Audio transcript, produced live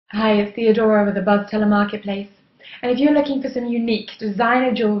Hi, it's Theodora with the Buzztala Marketplace. And if you're looking for some unique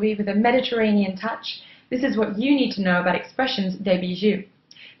designer jewelry with a Mediterranean touch, this is what you need to know about Expressions des Bijoux.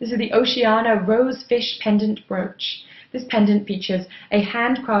 This is the Oceania Rosefish pendant brooch. This pendant features a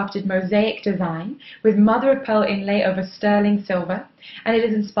handcrafted mosaic design with mother-of-pearl inlay over sterling silver, and it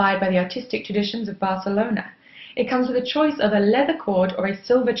is inspired by the artistic traditions of Barcelona. It comes with a choice of a leather cord or a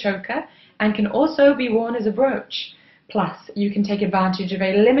silver choker and can also be worn as a brooch. Plus, you can take advantage of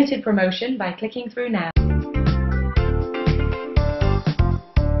a limited promotion by clicking through now.